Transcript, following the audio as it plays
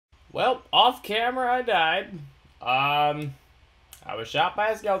Well, off camera, I died. I was shot by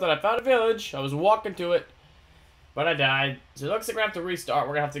a skeleton. I found a village. I was walking to it, but I died. So it looks like we're gonna have to restart.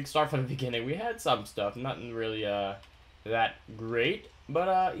 We're gonna have to start from the beginning. We had some stuff, nothing really that great,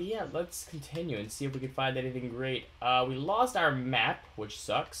 but yeah, let's continue and see if we can find anything great. We lost our map, which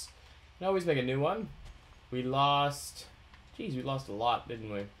sucks. We can always make a new one. We lost. Jeez, we lost a lot,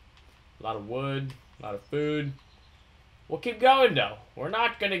 didn't we? A lot of wood, a lot of food. We'll keep going, though. We're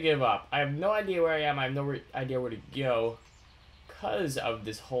not going to give up. I have no idea where I am. I have no idea where to go because of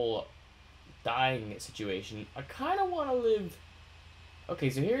this whole dying situation. I kind of want to live... Okay,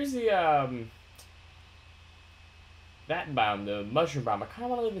 so here's the, that biome, the mushroom biome. I kind of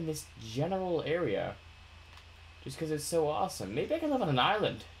want to live in this general area just because it's so awesome. Maybe I can live on an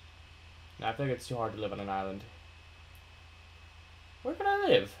island. No, I feel like it's too hard to live on an island. Where can I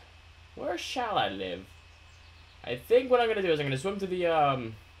live? Where shall I live? I think what I'm gonna do is I'm gonna swim to the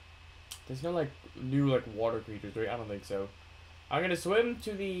there's no like new like water creatures, right? I don't think so. I'm gonna swim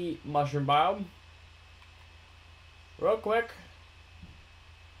to the mushroom biome real quick.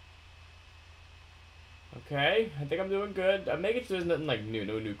 Okay, I think I'm doing good. I'm making sure there's nothing like new,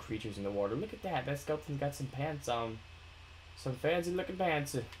 no new creatures in the water. Look at that. That skeleton's got some pants on. Some fancy looking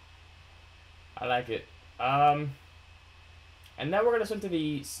pants. I like it. And then we're gonna swim to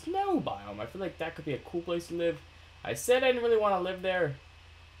the snow biome. I feel like that could be a cool place to live. I said I didn't really want to live there,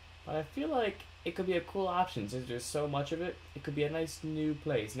 but I feel like it could be a cool option since there's so much of it. It could be a nice new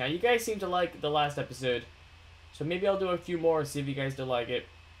place. Now, you guys seem to like the last episode, so maybe I'll do a few more, see if you guys do like it.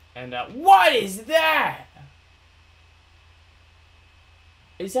 And, what is that?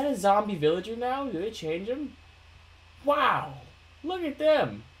 Is that a zombie villager now? Do they change him? Wow, look at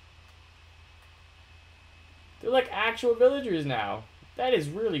them. They're like actual villagers now. That is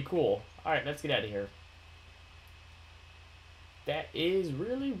really cool. Alright, let's get out of here. That is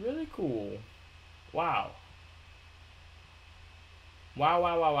really, really cool. Wow.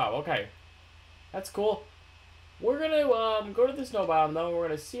 Wow. Okay. That's cool. We're gonna go to the snow biome though. We're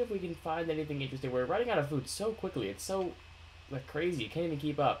gonna see if we can find anything interesting. We're running out of food so quickly. It's so like crazy. You can't even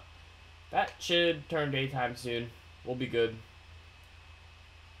keep up. That should turn daytime soon. We'll be good.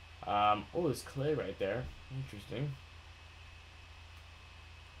 Oh, there's clay right there. Interesting.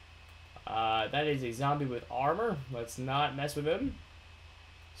 That is a zombie with armor. Let's not mess with him.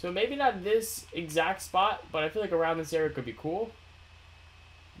 So maybe not this exact spot, but I feel like around this area could be cool.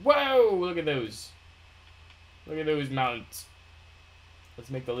 Whoa! Look at those. Look at those mountains. Let's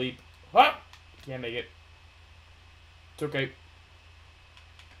make the leap. Ah! Can't make it. It's okay.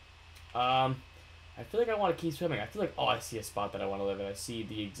 I feel like I want to keep swimming. I feel like, oh, I see a spot that I want to live in. I see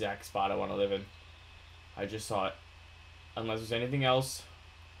the exact spot I want to live in. I just saw it. Unless there's anything else.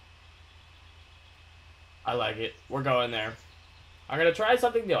 I like it. We're going there. I'm going to try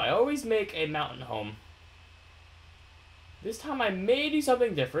something new. I always make a mountain home. This time I may do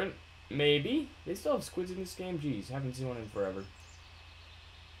something different. Maybe. They still have squids in this game. Jeez, haven't seen one in forever.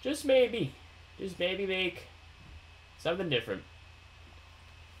 Just maybe. Just maybe make something different.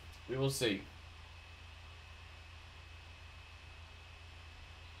 We will see.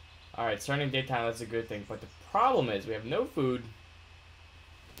 Alright, it's turning daytime. That's a good thing. But the problem is we have no food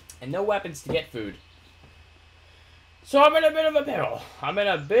and no weapons to get food. So I'm in a bit of a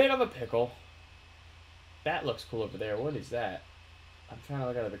pickle. That looks cool over there. What is that? I'm trying to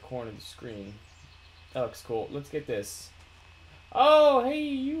look out of the corner of the screen. That looks cool. Let's get this. Oh, hey,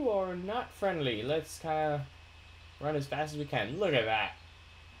 you are not friendly. Let's kind of run as fast as we can. Look at that.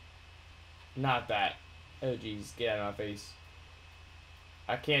 Not that. Oh, jeez. Get out of my face.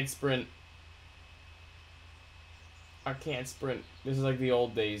 I can't sprint. I can't sprint. This is like the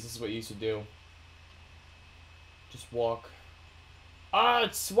old days. This is what you used to do. Just walk. Ah,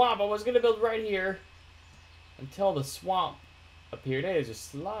 it's swamp. I was going to build right here until the swamp appeared. Hey, there's a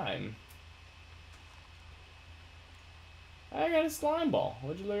slime. I got a slime ball.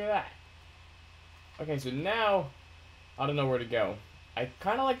 Would you look at that? Okay, so now I don't know where to go. I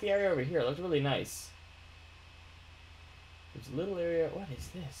kind of like the area over here. It looks really nice. There's a little area. What is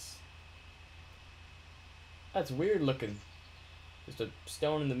this? That's weird looking. Just a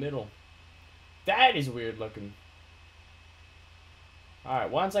stone in the middle. That is weird looking.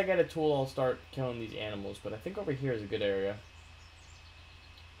 Alright, once I get a tool, I'll start killing these animals. But I think over here is a good area.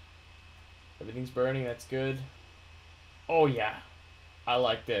 Everything's burning. That's good. Oh, yeah. I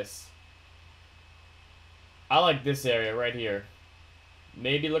like this. I like this area right here.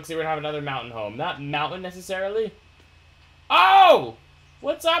 Maybe looks like we're going to have another mountain home. Not mountain necessarily. Oh!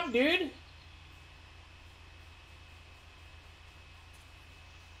 What's up, dude?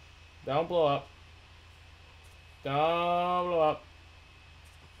 Don't blow up. Don't blow up.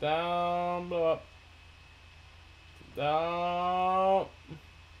 Don't blow up. Don't.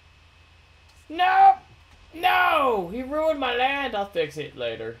 No! No! He ruined my land. I'll fix it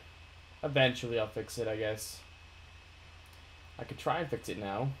later. Eventually I'll fix it, I guess. I could try and fix it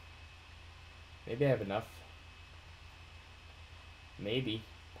now. Maybe I have enough. Maybe.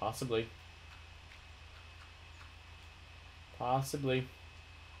 Possibly. Possibly.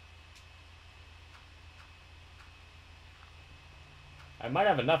 I might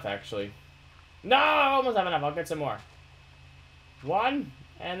have enough, actually. No! I almost have enough. I'll get some more. One,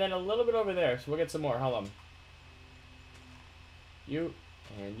 and then a little bit over there. So we'll get some more. Hold on. You,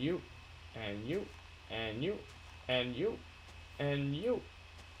 and you, and you, and you, and you, and you.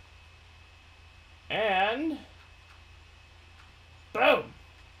 And... boom!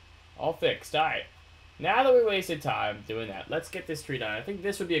 All fixed. Alright. Now that we wasted time doing that, let's get this tree done. I think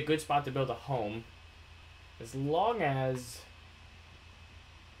this would be a good spot to build a home. As long as...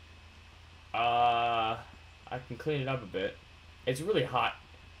 I can clean it up a bit. It's really hot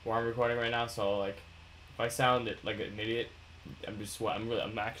where I'm recording right now, so like, if I sound like an idiot, I'm just sweating.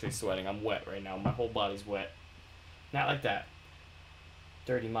 I'm actually sweating. I'm wet right now. My whole body's wet. Not like that.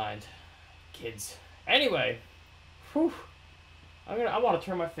 Dirty mind, kids. Anyway, whew. I want to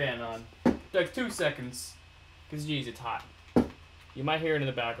turn my fan on. Like 2 seconds, cause geez, it's hot. You might hear it in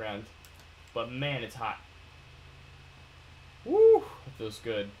the background, but man, it's hot. Woo! It feels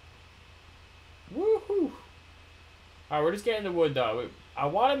good. Woohoo! Alright, we're just getting the wood though. I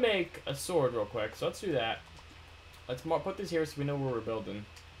want to make a sword real quick, so let's do that. Let's put this here so we know where we're building.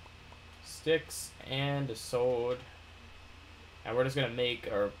 Sticks and a sword. And we're just gonna make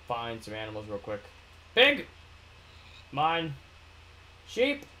or find some animals real quick. Pig! Mine.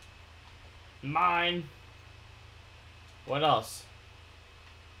 Sheep! Mine. What else?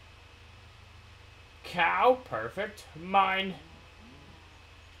 Cow. Perfect. Mine.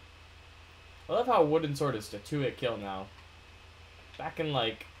 I love how a wooden sword is a 2-hit kill now. Back in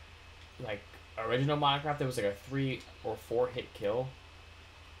like original Minecraft, there was like a 3 or 4-hit kill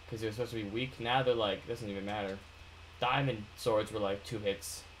because it was supposed to be weak. Now they're like, doesn't even matter. Diamond swords were like 2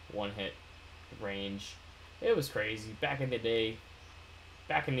 hits, 1 hit range. It was crazy back in the day.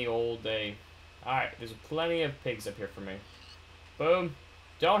 Back in the old day. All right, there's plenty of pigs up here for me. Boom!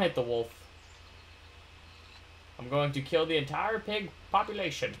 Don't hit the wolf. I'm going to kill the entire pig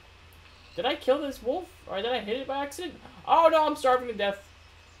population. Did I kill this wolf? Or did I hit it by accident? Oh no, I'm starving to death.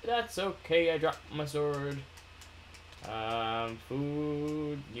 That's okay, I dropped my sword.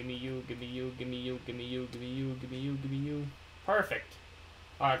 Food. Give me you, give me you, give me you, give me you, give me you, give me you, give me you. Perfect.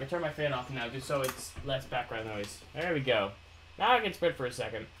 Alright, I can turn my fan off now just so it's less background noise. There we go. Now I can spread for a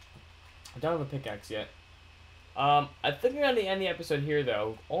second. I don't have a pickaxe yet. I think I'm going to end the episode here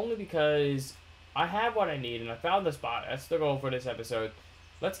though, only because I have what I need and I found the spot. That's the goal for this episode.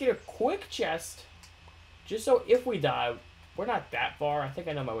 Let's get a quick chest, just so if we die, we're not that far. I think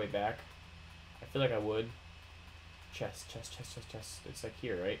I know my way back. I feel like I would. Chest, chest, chest, chest, chest. It's like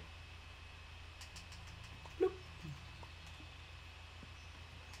here, right? Bloop.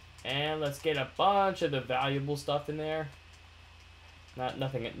 And let's get a bunch of the valuable stuff in there.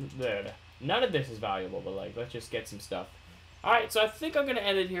 Nothing there. None of this is valuable, but like, let's just get some stuff. Alright, so I think I'm going to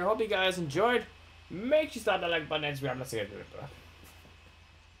end it here. Hope you guys enjoyed. Make sure you slap that like button and subscribe. Let's get to it.